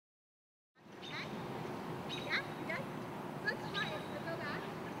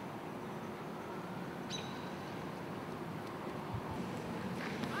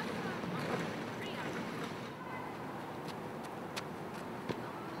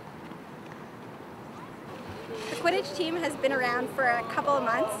The Quidditch team has been around for a couple of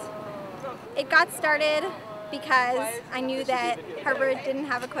months. It got started because I knew that Harvard didn't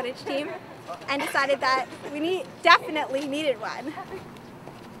have a Quidditch team and decided that we definitely needed one.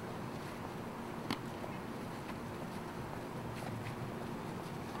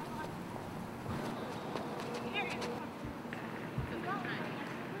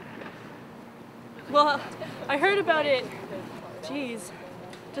 Well, I heard about it,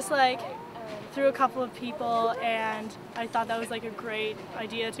 just like through a couple of people, and I thought that was like a great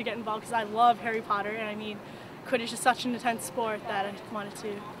idea to get involved because I love Harry Potter, and I mean, Quidditch is such an intense sport that I wanted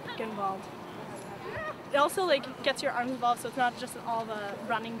to get involved. It also like gets your arms involved, so it's not just all the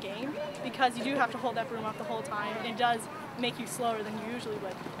running game, because you do have to hold that broom up the whole time, and it does make you slower than you usually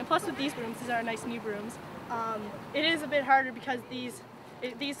would. And plus with these brooms, these are nice new brooms, it is a bit harder because these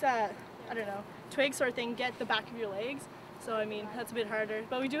I don't know, twigs sort of thing get the back of your legs, so I mean that's a bit harder.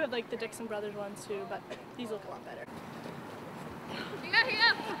 But we do have like the Dixon Brothers ones too, but these look a lot better.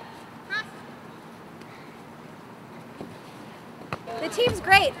 The team's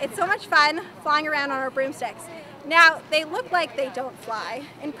great. It's so much fun flying around on our broomsticks. Now, they look like they don't fly.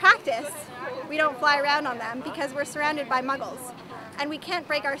 In practice, we don't fly around on them because we're surrounded by muggles. And we can't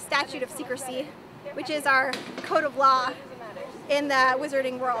break our statute of secrecy, which is our code of law in the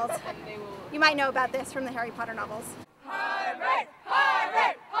wizarding world. You might know about this from the Harry Potter novels. Harvard!